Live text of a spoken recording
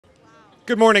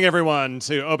Good morning, everyone,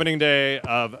 to opening day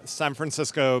of San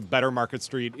Francisco Better Market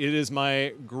Street. It is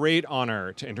my great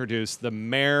honor to introduce the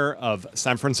mayor of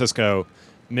San Francisco,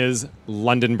 Ms.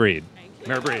 London Breed.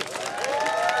 Mayor Breed.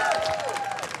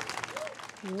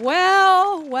 Well.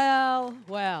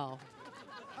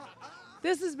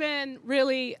 This has been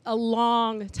really a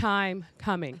long time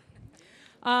coming.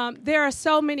 There are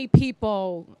so many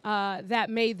people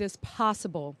that made this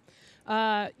possible.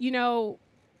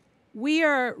 We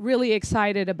are really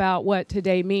excited about what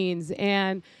today means,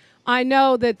 and I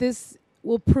know that this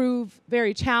will prove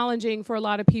very challenging for a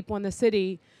lot of people in the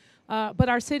city, but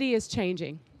our city is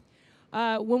changing.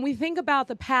 When we think about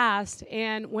the past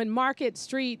and when Market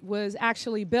Street was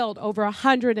actually built over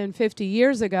 150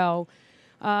 years ago,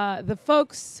 the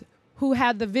folks who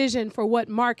had the vision for what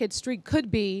Market Street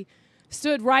could be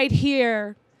stood right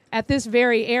here at this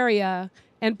very area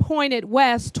and pointed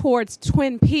west towards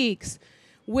Twin Peaks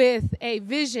with a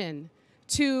vision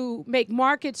to make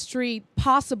Market Street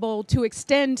possible to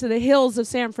extend to the hills of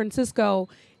San Francisco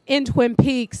in Twin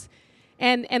Peaks.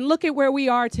 And look at where we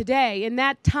are today. In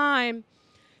that time,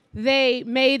 they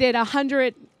made it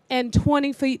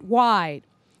 120 feet wide,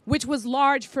 which was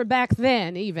large for back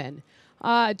then even.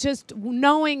 Just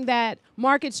knowing that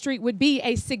Market Street would be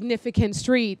a significant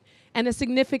street and a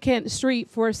significant street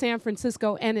for San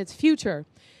Francisco and its future.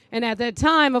 And at that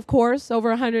time, of course, over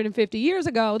 150 years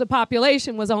ago, the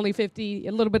population was only a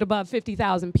little bit above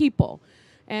 50,000 people.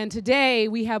 And today,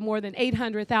 we have more than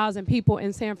 800,000 people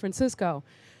in San Francisco.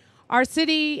 Our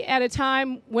city, at a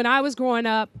time when I was growing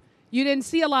up, you didn't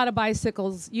see a lot of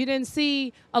bicycles. You didn't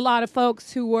see a lot of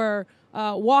folks who were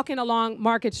walking along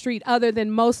Market Street other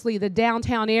than mostly the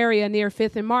downtown area near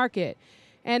 5th and Market.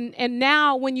 And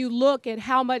now when you look at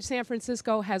how much San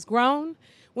Francisco has grown,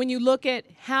 when you look at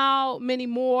how many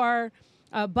more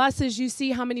buses you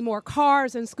see, how many more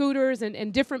cars and scooters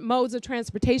and different modes of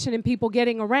transportation and people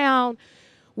getting around,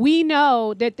 we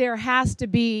know that there has to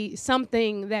be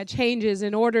something that changes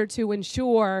in order to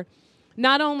ensure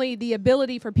not only the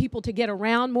ability for people to get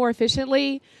around more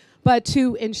efficiently, but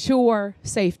to ensure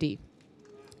safety.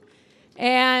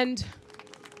 And,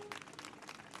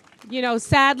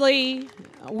 sadly,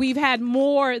 we've had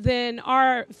more than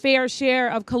our fair share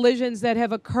of collisions that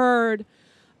have occurred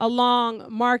along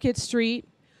Market Street.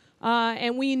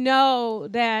 And we know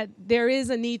that there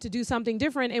is a need to do something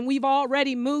different, and we've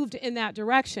already moved in that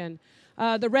direction.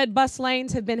 The red bus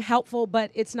lanes have been helpful,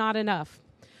 but it's not enough.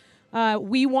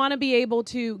 We want to be able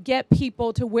to get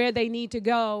people to where they need to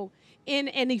go in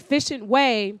an efficient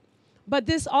way, but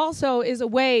this also is a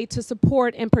way to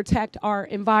support and protect our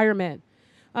environment.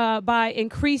 By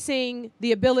increasing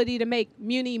the ability to make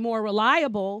Muni more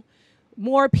reliable,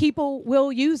 more people will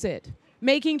use it.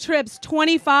 Making trips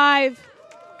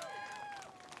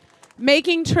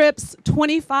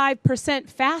 25%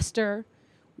 faster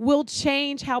will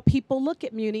change how people look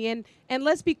at Muni. And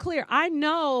let's be clear, I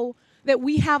know that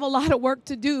we have a lot of work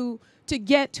to do to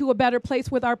get to a better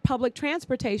place with our public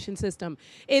transportation system.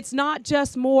 It's not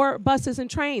just more buses and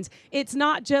trains. It's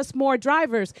not just more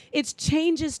drivers. It's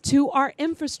changes to our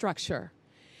infrastructure.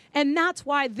 And that's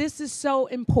why this is so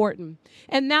important.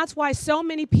 And that's why so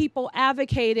many people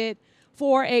advocated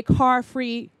for a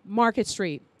car-free Market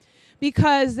Street,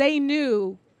 because they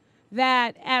knew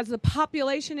that as the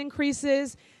population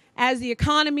increases, as the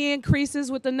economy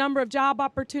increases with the number of job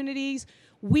opportunities,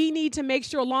 we need to make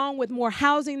sure, along with more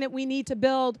housing that we need to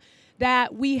build,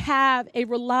 that we have a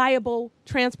reliable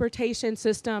transportation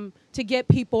system to get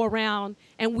people around,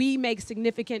 and we make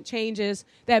significant changes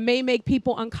that may make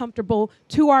people uncomfortable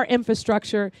to our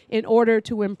infrastructure in order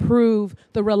to improve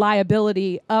the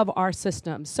reliability of our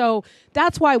system. So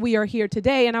that's why we are here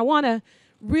today, and I want to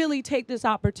really take this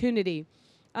opportunity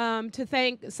to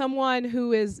thank someone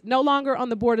who is no longer on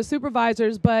the Board of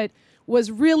Supervisors, but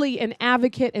was really an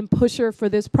advocate and pusher for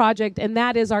this project, and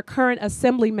that is our current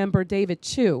Assembly member, David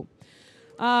Chu.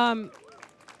 I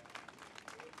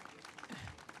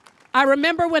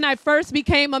remember when I first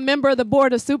became a member of the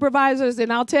Board of Supervisors,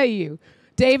 and I'll tell you,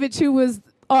 David Chu was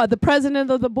the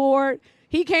president of the board.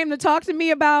 He came to talk to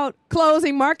me about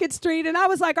closing Market Street, and I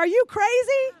was like, are you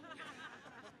crazy?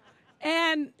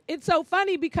 And it's so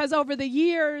funny because over the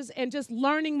years and just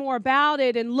learning more about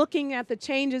it and looking at the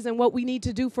changes and what we need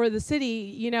to do for the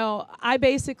city, I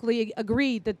basically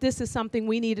agreed that this is something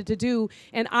we needed to do,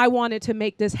 and I wanted to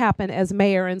make this happen as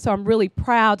mayor. And so I'm really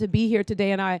proud to be here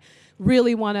today, and I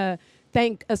really want to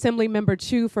thank Assemblymember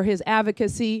Chu for his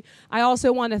advocacy. I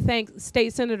also want to thank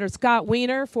State Senator Scott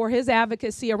Wiener for his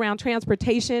advocacy around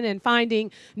transportation and finding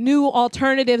new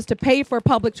alternatives to pay for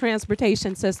public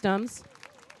transportation systems.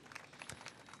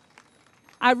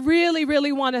 I really,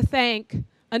 really want to thank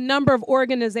a number of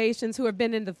organizations who have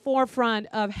been in the forefront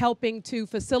of helping to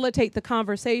facilitate the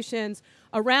conversations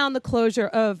around the closure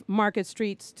of Market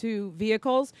Streets to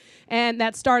vehicles. And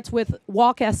that starts with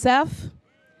Walk SF.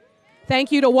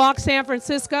 Thank you to Walk San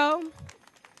Francisco.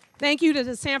 Thank you to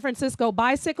the San Francisco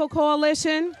Bicycle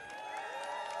Coalition.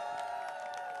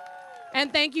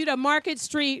 And thank you to Market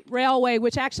Street Railway,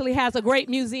 which actually has a great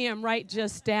museum right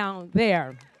just down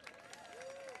there.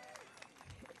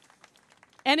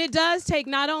 And it does take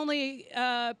not only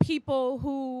people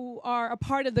who are a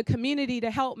part of the community to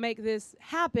help make this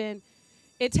happen,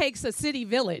 it takes a city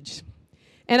village.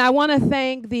 And I want to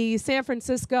thank the San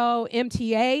Francisco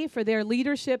MTA for their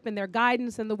leadership and their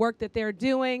guidance and the work that they're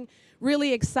doing.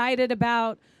 Really excited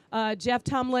about Jeff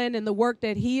Tumlin and the work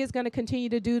that he is going to continue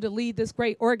to do to lead this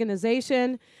great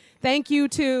organization. Thank you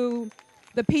to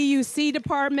the PUC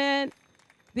department,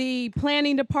 the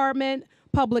planning department,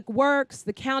 Public Works,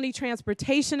 the County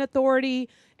Transportation Authority,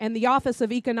 and the Office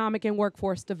of Economic and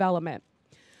Workforce Development.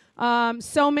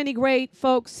 So many great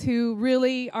folks who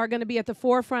really are going to be at the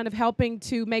forefront of helping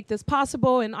to make this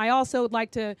possible. And I also would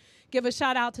like to give a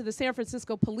shout out to the San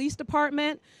Francisco Police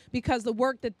Department, because the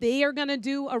work that they are going to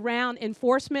do around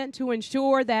enforcement to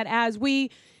ensure that as we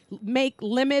make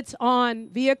limits on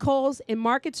vehicles in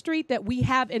Market Street, that we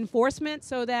have enforcement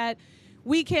so that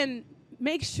we can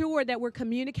make sure that we're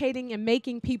communicating and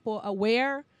making people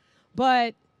aware.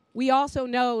 But we also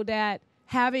know that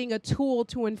having a tool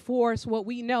to enforce what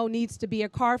we know needs to be a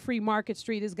car-free Market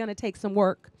Street is going to take some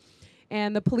work.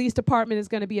 And the police department is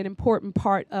going to be an important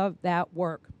part of that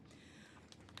work.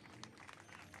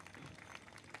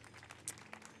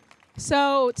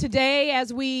 So today,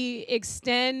 as we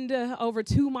extend over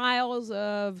 2 miles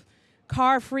of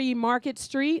car-free Market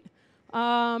Street,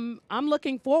 I'm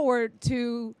looking forward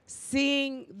to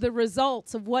seeing the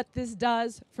results of what this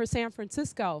does for San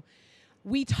Francisco.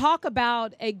 We talk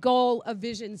about a goal of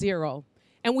Vision Zero,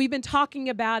 and we've been talking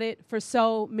about it for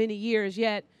so many years,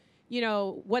 yet, you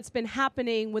know, what's been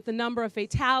happening with the number of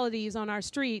fatalities on our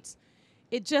streets,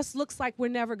 it just looks like we're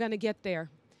never going to get there.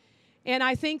 And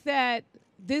I think that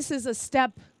this is a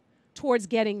step towards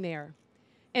getting there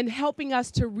and helping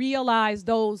us to realize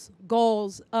those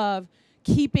goals of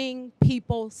keeping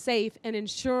people safe and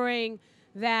ensuring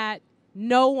that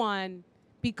no one,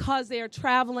 because they are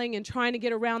traveling and trying to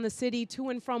get around the city to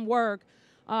and from work,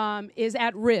 is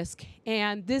at risk.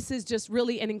 And this is just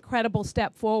really an incredible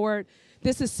step forward.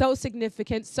 This is so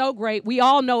significant, so great. We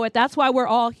all know it. That's why we're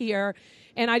all here.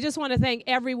 And I just want to thank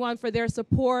everyone for their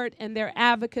support and their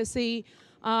advocacy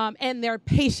and their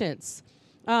patience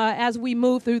as we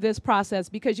move through this process.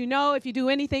 Because, you know, if you do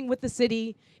anything with the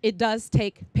city, it does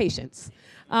take patience.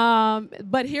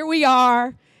 But here we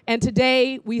are. And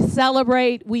today we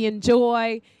celebrate, we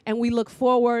enjoy, and we look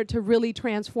forward to really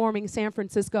transforming San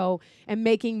Francisco and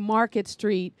making Market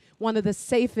Street one of the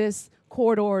safest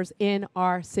corridors in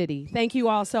our city. Thank you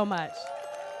all so much.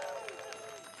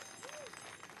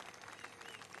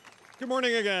 Good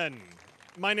morning again.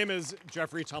 My name is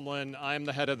Jeffrey Tumlin. I'm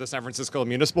the head of the San Francisco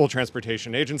Municipal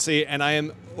Transportation Agency, and I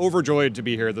am overjoyed to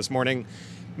be here this morning.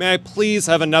 May I please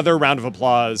have another round of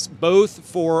applause, both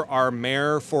for our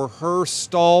mayor for her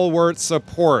stalwart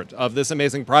support of this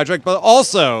amazing project, but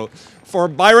also for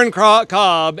Byron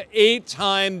Cobb,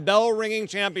 8-time bell-ringing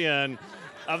champion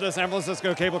of the San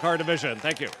Francisco Cable Car Division.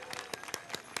 Thank you.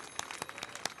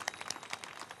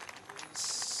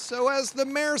 So as the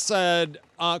mayor said,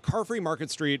 Car-Free Market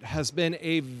Street has been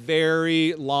a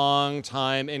very long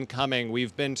time in coming.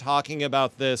 We've been talking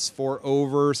about this for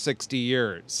over 60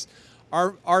 years.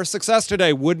 Our success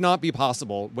today would not be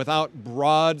possible without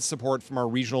broad support from our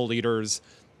regional leaders,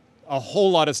 a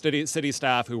whole lot of city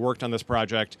staff who worked on this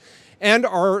project, and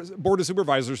our Board of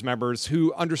Supervisors members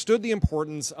who understood the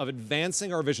importance of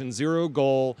advancing our Vision Zero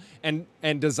goal and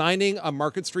designing a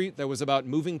Market Street that was about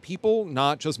moving people,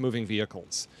 not just moving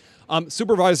vehicles.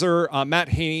 Supervisor Matt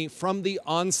Haney, from the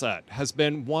onset, has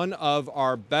been one of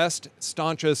our best,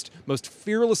 staunchest, most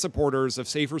fearless supporters of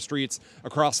safer streets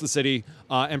across the city,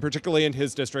 and particularly in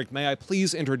his district. May I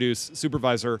please introduce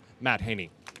Supervisor Matt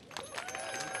Haney.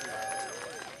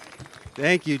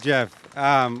 Thank you, Jeff.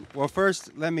 Well,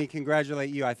 first, let me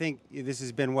congratulate you. I think this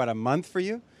has been, what, a month for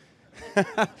you?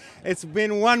 It's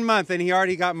been 1 month, and he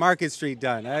already got Market Street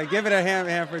done. Give it a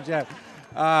hand for Jeff.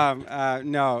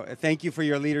 No, thank you for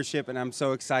your leadership, and I'm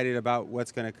so excited about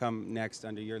what's going to come next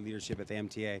under your leadership at the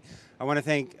MTA. I want to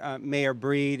thank Mayor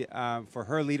Breed for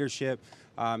her leadership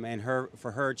and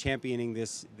for her championing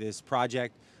this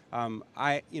project.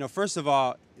 First of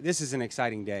all, this is an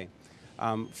exciting day.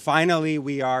 Finally,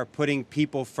 we are putting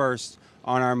people first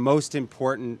on our most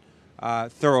important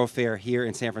thoroughfare here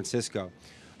in San Francisco.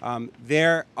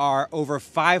 There are over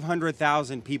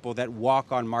 500,000 people that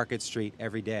walk on Market Street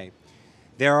every day.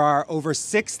 There are over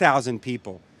 6,000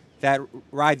 people that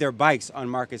ride their bikes on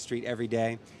Market Street every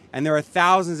day. And there are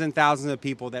thousands and thousands of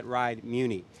people that ride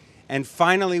Muni. And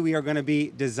finally, we are going to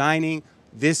be designing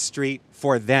this street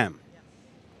for them.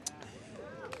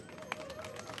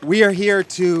 We are here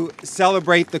to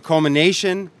celebrate the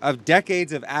culmination of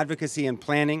decades of advocacy and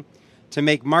planning to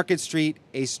make Market Street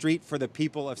a street for the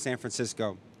people of San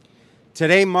Francisco.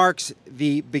 Today marks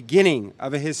the beginning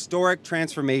of a historic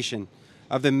transformation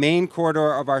of the main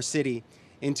corridor of our city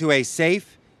into a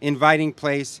safe, inviting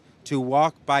place to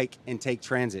walk, bike, and take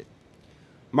transit.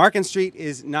 Market Street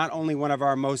is not only one of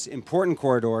our most important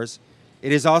corridors,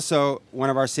 it is also one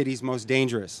of our city's most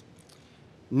dangerous.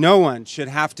 No one should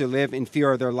have to live in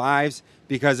fear of their lives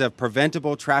because of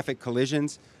preventable traffic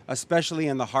collisions, especially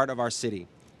in the heart of our city.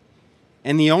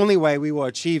 And the only way we will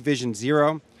achieve Vision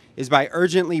Zero is by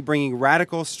urgently bringing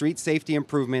radical street safety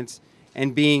improvements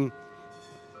and being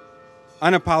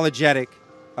unapologetic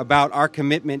about our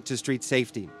commitment to street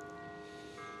safety.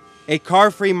 A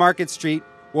car-free Market Street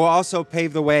will also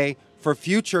pave the way for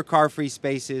future car-free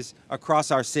spaces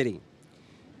across our city.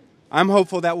 I'm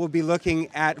hopeful that we'll be looking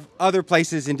at other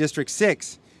places in District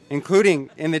 6, including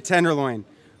in the Tenderloin,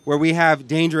 where we have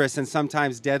dangerous and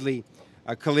sometimes deadly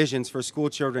collisions for school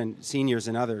children, seniors,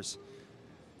 and others.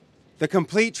 The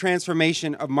complete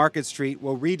transformation of Market Street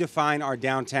will redefine our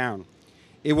downtown.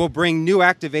 It will bring new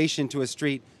activation to a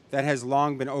street that has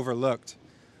long been overlooked.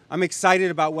 I'm excited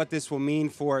about what this will mean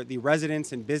for the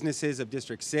residents and businesses of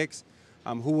District 6,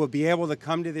 who will be able to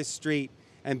come to this street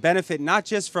and benefit not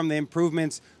just from the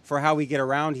improvements for how we get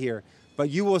around here, but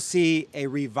you will see a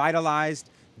revitalized,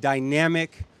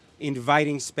 dynamic,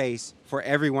 inviting space for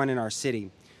everyone in our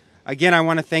city. Again, I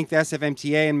want to thank the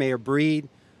SFMTA and Mayor Breed,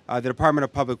 the Department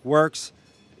of Public Works,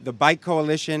 the Bike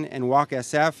Coalition, and Walk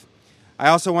SF. I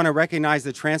also want to recognize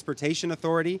the Transportation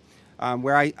Authority,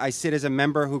 where I sit as a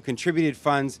member who contributed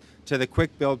funds to the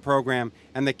Quick Build program,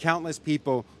 and the countless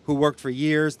people who worked for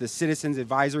years, the Citizens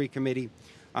Advisory Committee,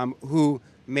 who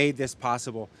made this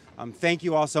possible. Thank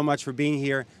you all so much for being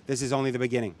here. This is only the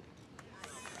beginning.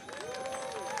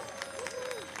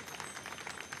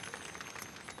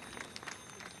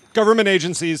 Government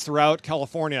agencies throughout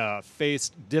California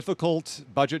faced difficult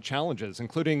budget challenges,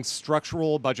 including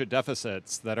structural budget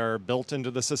deficits that are built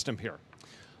into the system here.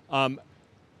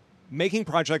 Making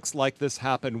projects like this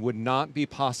happen would not be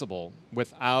possible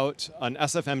without an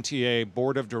SFMTA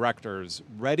board of directors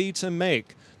ready to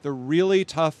make the really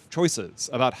tough choices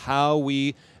about how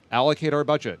we allocate our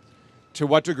budget. To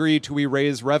what degree do we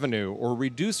raise revenue or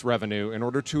reduce revenue in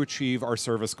order to achieve our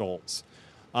service goals?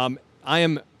 I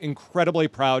am incredibly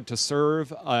proud to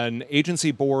serve an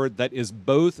agency board that is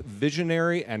both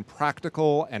visionary and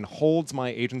practical and holds my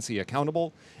agency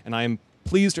accountable, and I am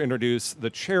pleased to introduce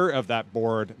the chair of that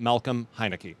board, Malcolm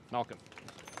Heineke. Malcolm.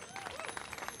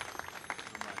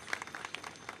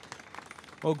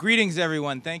 Well, greetings,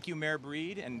 everyone. Thank you, Mayor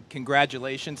Breed, and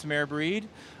congratulations, Mayor Breed.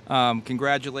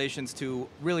 Congratulations to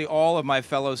really all of my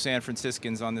fellow San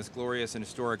Franciscans on this glorious and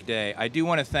historic day. I do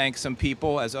want to thank some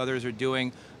people, as others are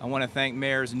doing. I want to thank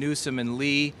Mayors Newsom and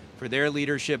Lee for their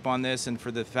leadership on this and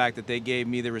for the fact that they gave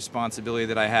me the responsibility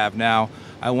that I have now.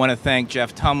 I want to thank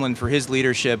Jeff Tumlin for his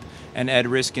leadership and Ed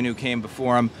Riskin, who came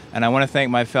before him. And I want to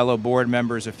thank my fellow board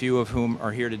members, a few of whom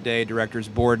are here today, Directors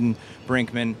Borden,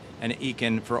 Brinkman, and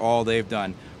Eakin, for all they've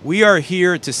done. We are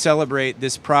here to celebrate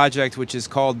this project, which is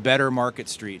called Better Market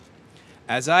Street.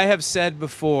 As I have said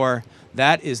before,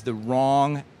 that is the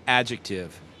wrong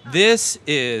adjective. This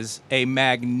is a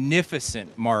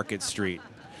magnificent Market Street.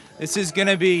 This is going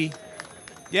to be,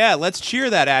 yeah, let's cheer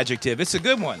that adjective. It's a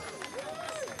good one.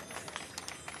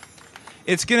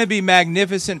 It's going to be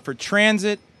magnificent for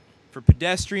transit, for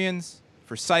pedestrians,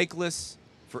 for cyclists,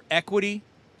 for equity,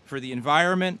 for the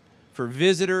environment, for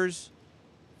visitors,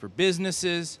 for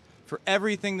businesses, for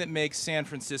everything that makes San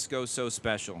Francisco so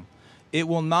special. It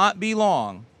will not be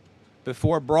long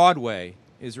before Broadway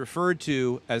is referred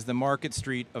to as the Market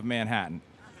Street of Manhattan.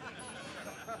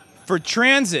 For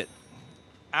transit,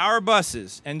 our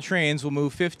buses and trains will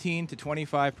move 15 to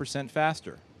 25%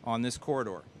 faster on this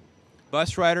corridor.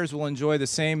 Bus riders will enjoy the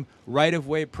same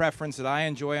right-of-way preference that I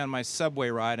enjoy on my subway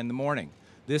ride in the morning.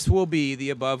 This will be the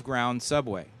above-ground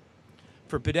subway.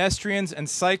 For pedestrians and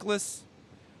cyclists,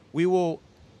 we will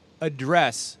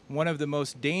address one of the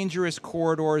most dangerous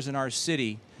corridors in our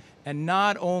city and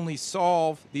not only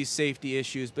solve these safety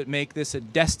issues, but make this a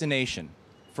destination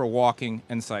for walking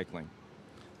and cycling.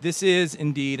 This is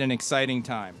indeed an exciting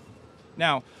time.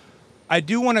 Now, I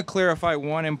do want to clarify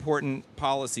one important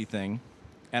policy thing.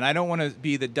 And I don't want to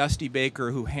be the Dusty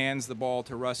Baker who hands the ball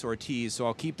to Russ Ortiz, so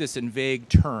I'll keep this in vague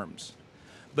terms.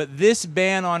 But this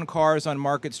ban on cars on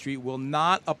Market Street will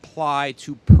not apply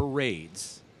to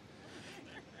parades.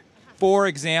 For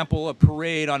example, a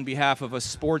parade on behalf of a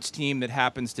sports team that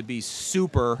happens to be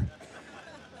super,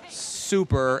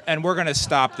 and we're going to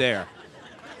stop there.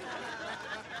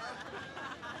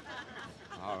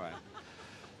 All right.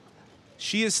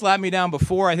 She has slapped me down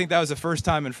before. I think that was the first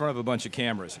time in front of a bunch of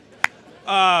cameras.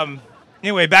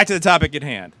 Anyway, back to the topic at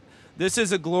hand. This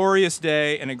is a glorious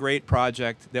day and a great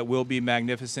project that will be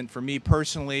magnificent. For me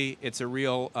personally, it's a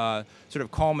real sort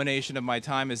of culmination of my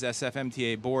time as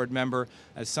SFMTA board member.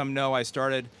 As some know, I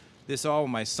started this all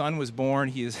when my son was born.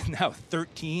 He is now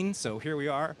 13, so here we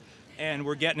are, and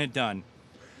we're getting it done.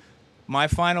 My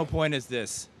final point is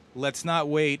this. Let's not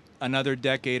wait another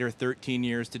decade or 13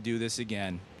 years to do this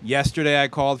again. Yesterday, I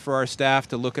called for our staff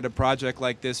to look at a project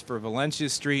like this for Valencia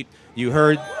Street. You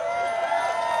heard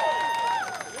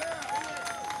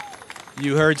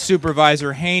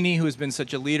Supervisor Haney, who has been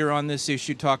such a leader on this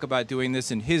issue, talk about doing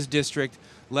this in his district,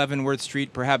 Leavenworth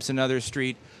Street, perhaps another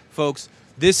street. Folks,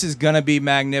 this is going to be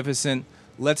magnificent.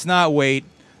 Let's not wait.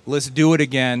 Let's do it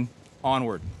again.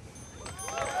 Onward.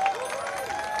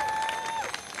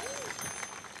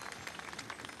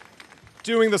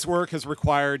 Doing this work has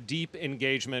required deep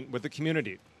engagement with the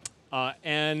community.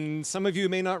 And some of you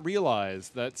may not realize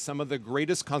that some of the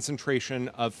greatest concentration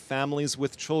of families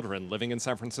with children living in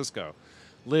San Francisco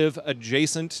live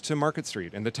adjacent to Market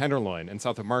Street in the Tenderloin and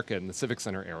South of Market and the Civic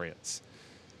Center areas.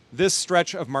 This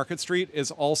stretch of Market Street is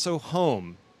also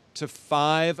home to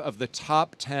 5 of the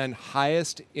top 10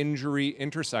 highest injury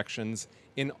intersections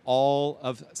in all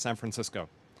of San Francisco.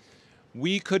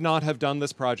 We could not have done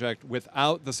this project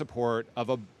without the support of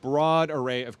a broad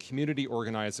array of community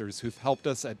organizers who've helped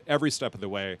us at every step of the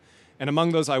way. And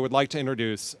among those, I would like to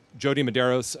introduce Jody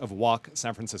Medeiros of Walk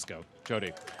San Francisco.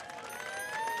 Jody.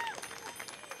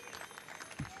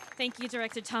 Thank you,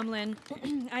 Director Tomlin.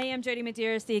 I am Jody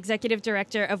Medeiros, the Executive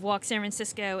Director of Walk San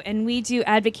Francisco, and we do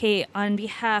advocate on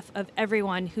behalf of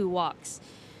everyone who walks.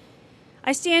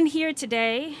 I stand here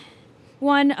today,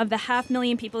 one of the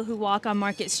 500,000 people who walk on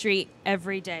Market Street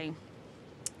every day.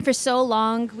 For so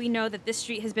long, we know that this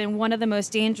street has been one of the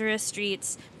most dangerous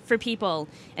streets for people,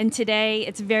 and today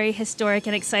it's very historic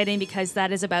and exciting because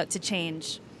that is about to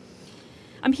change.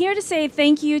 I'm here to say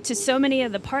thank you to so many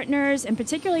of the partners, and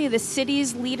particularly the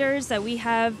city's leaders that we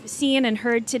have seen and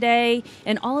heard today,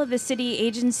 and all of the city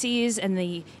agencies and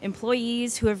the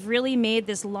employees who have really made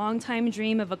this long-time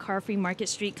dream of a car-free Market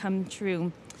Street come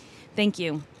true. Thank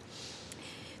you.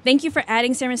 Thank you for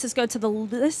adding San Francisco to the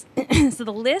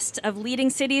list of leading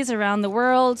cities around the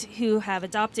world who have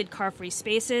adopted car-free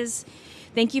spaces.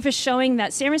 Thank you for showing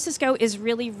that San Francisco is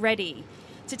really ready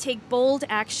to take bold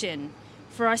action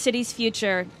for our city's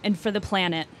future and for the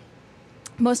planet.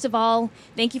 Most of all,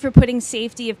 thank you for putting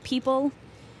safety of people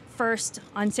first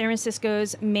on San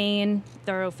Francisco's main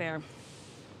thoroughfare.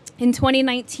 In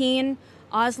 2019,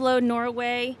 Oslo,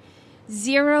 Norway,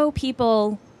 0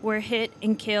 people were hit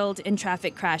and killed in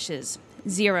traffic crashes.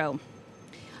 0.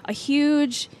 A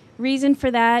huge reason for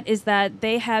that is that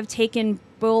they have taken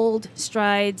bold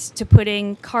strides to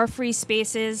putting car-free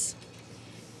spaces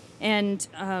and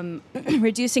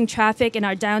reducing traffic in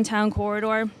our downtown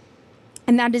corridor.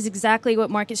 And that is exactly what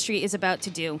Market Street is about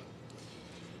to do.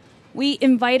 We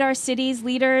invite our city's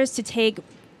leaders to take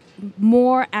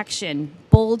more action,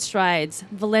 bold strides,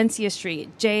 Valencia Street,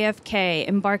 JFK,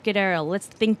 Embarcadero. Let's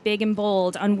think big and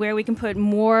bold on where we can put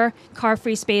more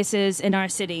car-free spaces in our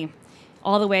city,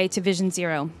 all the way to Vision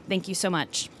Zero. Thank you so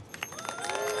much.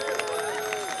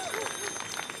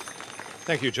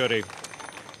 Thank you, Jody.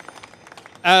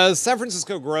 As San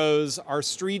Francisco grows, our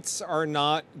streets are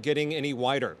not getting any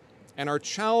wider. And our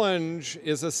challenge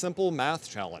is a simple math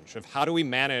challenge of how do we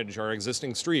manage our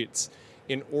existing streets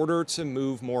in order to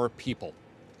move more people.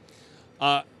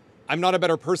 I'm not a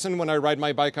better person when I ride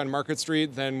my bike on Market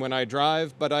Street than when I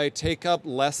drive, but I take up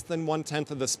less than 1/10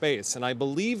 of the space. And I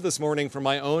believe this morning from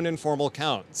my own informal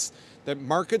counts that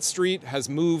Market Street has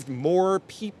moved more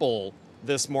people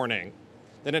this morning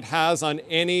than it has on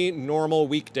any normal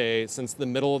weekday since the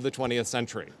middle of the 20th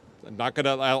century.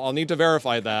 I'll need to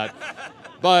verify that.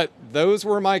 But those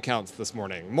were my counts this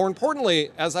morning. More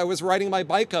importantly, as I was riding my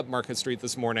bike up Market Street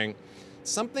this morning,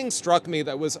 something struck me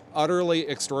that was utterly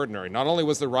extraordinary. Not only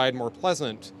was the ride more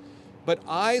pleasant, but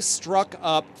I struck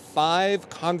up 5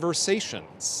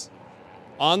 conversations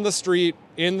on the street,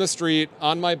 in the street,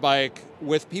 on my bike,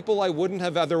 with people I wouldn't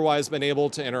have otherwise been able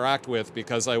to interact with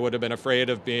because I would have been afraid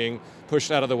of being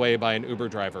pushed out of the way by an Uber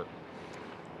driver.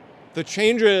 The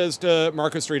changes to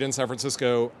Market Street in San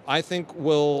Francisco, I think,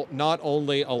 will not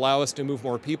only allow us to move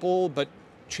more people, but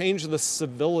change the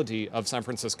civility of San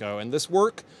Francisco. And this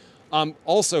work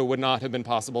also would not have been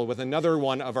possible with another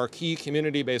one of our key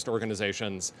community-based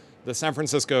organizations, the San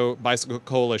Francisco Bicycle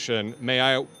Coalition. May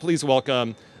I please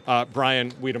welcome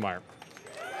Brian Wiedemeyer.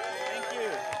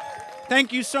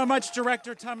 Thank you so much,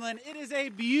 Director Tumlin. It is a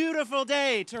beautiful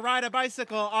day to ride a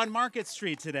bicycle on Market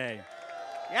Street today.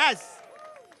 Yes.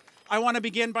 I want to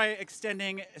begin by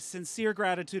extending sincere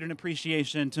gratitude and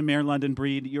appreciation to Mayor London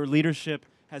Breed. Your leadership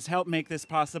has helped make this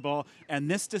possible, and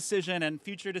this decision and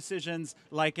future decisions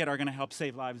like it are going to help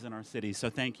save lives in our city, so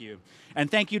thank you.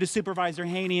 And thank you to Supervisor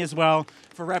Haney as well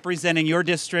for representing your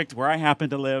district, where I happen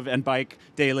to live and bike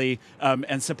daily,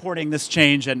 and supporting this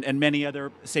change and many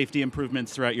other safety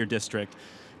improvements throughout your district.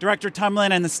 Director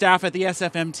Tumlin and the staff at the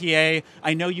SFMTA,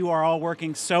 I know you are all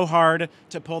working so hard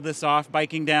to pull this off,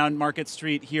 biking down Market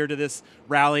Street here to this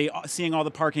rally, seeing all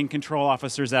the parking control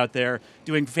officers out there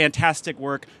doing fantastic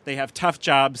work. They have tough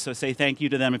jobs, so say thank you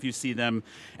to them if you see them.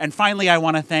 And finally, I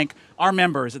want to thank our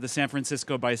members of the San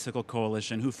Francisco Bicycle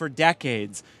Coalition, who for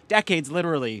decades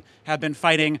literally, have been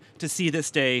fighting to see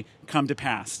this day come to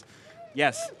pass.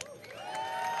 Yes.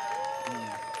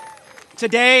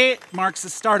 Today marks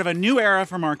the start of a new era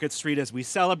for Market Street as we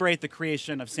celebrate the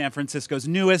creation of San Francisco's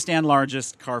newest and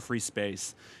largest car-free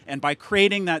space. And by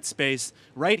creating that space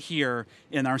right here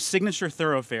in our signature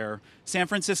thoroughfare, San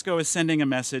Francisco is sending a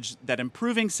message that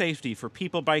improving safety for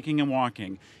people biking and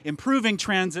walking, improving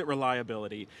transit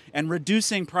reliability, and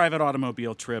reducing private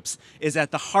automobile trips is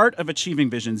at the heart of achieving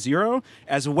Vision Zero,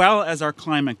 as well as our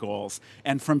climate goals.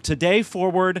 And from today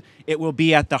forward, it will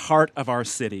be at the heart of our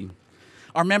city.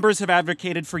 Our members have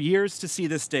advocated for years to see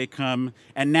this day come,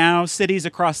 and now cities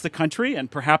across the country and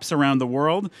perhaps around the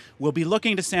world will be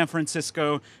looking to San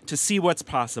Francisco to see what's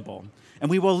possible. And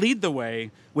we will lead the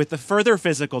way with the further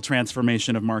physical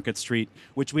transformation of Market Street,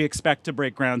 which we expect to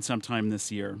break ground sometime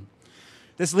this year.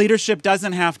 This leadership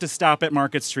doesn't have to stop at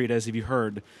Market Street, as you've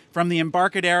heard. From the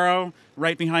Embarcadero,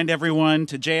 right behind everyone,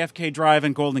 to JFK Drive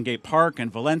and Golden Gate Park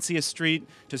and Valencia Street,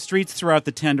 to streets throughout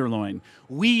the Tenderloin,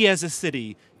 we as a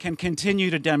city can continue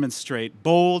to demonstrate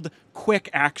bold, quick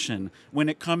action when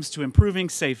it comes to improving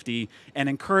safety and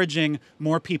encouraging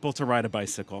more people to ride a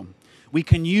bicycle. We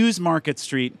can use Market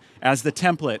Street as the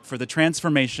template for the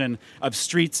transformation of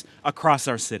streets across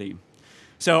our city.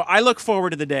 So I look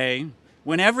forward to the day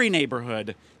when every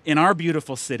neighborhood in our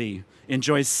beautiful city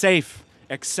enjoys safe,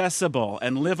 accessible,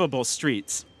 and livable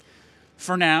streets.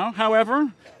 For now,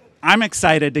 however, I'm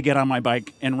excited to get on my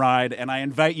bike and ride, and I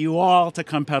invite you all to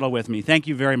come pedal with me. Thank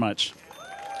you very much.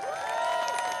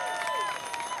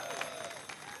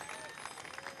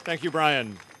 Thank you,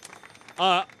 Brian.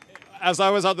 As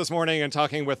I was out this morning and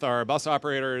talking with our bus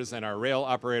operators and our rail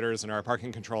operators and our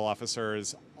parking control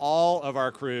officers, all of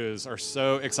our crews are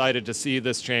so excited to see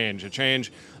this change, a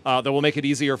change that will make it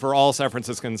easier for all San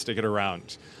Franciscans to get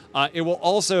around. It will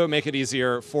also make it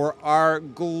easier for our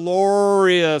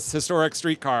glorious historic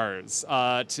streetcars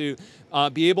to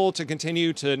be able to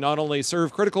continue to not only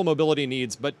serve critical mobility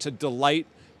needs, but to delight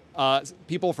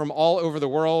people from all over the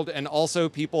world, and also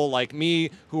people like me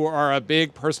who are a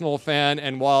big personal fan.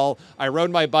 And while I rode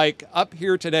my bike up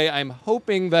here today, I'm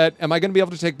hoping that, am I going to be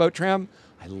able to take Boat Tram?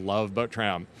 I love Boat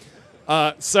Tram.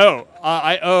 So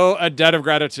I owe a debt of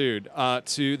gratitude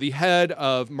to the head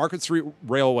of Market Street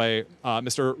Railway,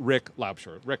 Mr. Rick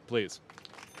Laubscher. Rick, please.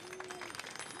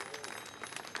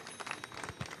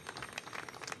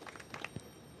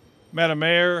 Madam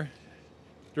Mayor,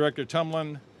 Director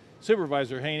Tumlin,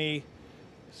 Supervisor Haney,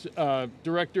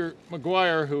 Director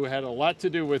McGuire, who had a lot to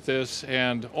do with this,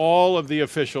 and all of the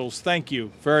officials, thank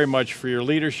you very much for your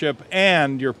leadership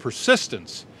and your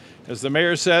persistence. As the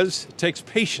mayor says, it takes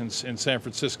patience in San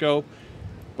Francisco,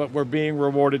 but we're being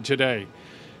rewarded today.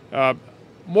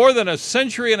 More than a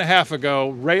century and a half ago,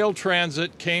 rail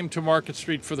transit came to Market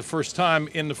Street for the first time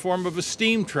in the form of a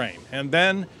steam train, and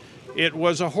then it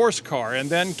was a horse car, and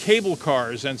then cable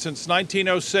cars, and since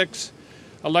 1906,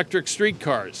 electric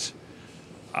streetcars.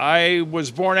 I was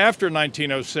born after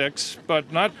 1906,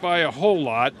 but not by a whole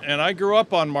lot, and I grew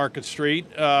up on Market Street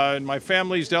in my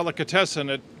family's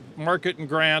delicatessen at Market and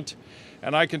Grant,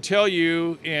 and I can tell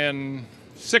you in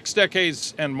 6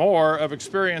 decades and more of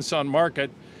experience on Market,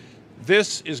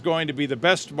 this is going to be the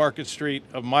best Market Street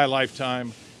of my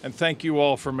lifetime, and thank you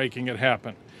all for making it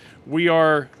happen. We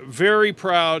are very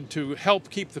proud to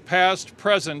help keep the past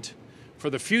present for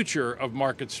the future of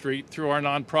Market Street through our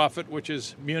nonprofit, which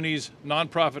is Muni's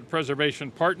nonprofit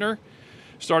preservation partner.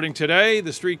 Starting today,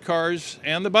 the streetcars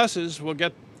and the buses will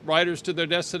get riders to their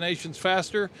destinations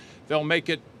faster. They'll make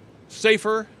it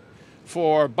safer.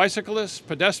 for bicyclists,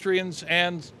 pedestrians,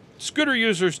 and scooter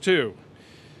users too.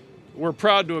 We're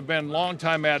proud to have been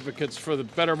longtime advocates for the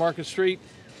Better Market Street,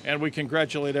 and we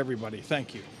congratulate everybody.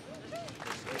 Thank you.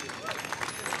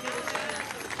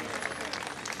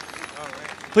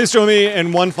 Please join me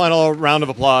in one final round of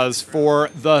applause for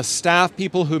the staff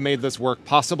people who made this work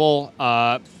possible,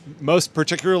 most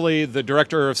particularly the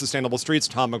Director of Sustainable Streets,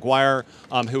 Tom McGuire,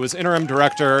 who was interim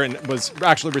director and was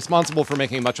actually responsible for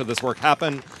making much of this work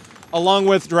happen, along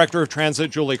with Director of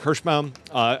Transit, Julie Kirschbaum,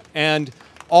 and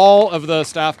all of the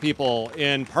staff people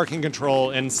in parking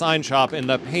control, in sign shop, in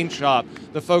the paint shop,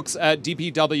 the folks at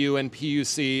DPW and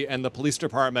PUC and the police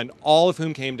department, all of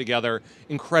whom came together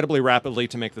incredibly rapidly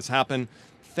to make this happen.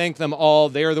 Thank them all.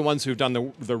 They are the ones who've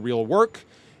done the real work.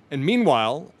 And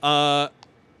meanwhile, I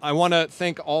want to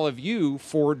thank all of you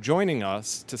for joining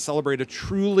us to celebrate a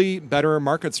truly better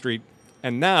Market Street.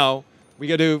 And now we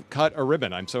get to cut a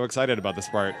ribbon. I'm so excited about this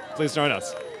part. Please join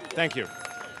us. Thank you.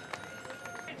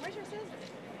 Where's your scissors?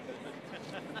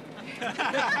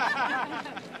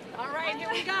 All right, here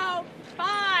we go.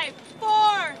 5,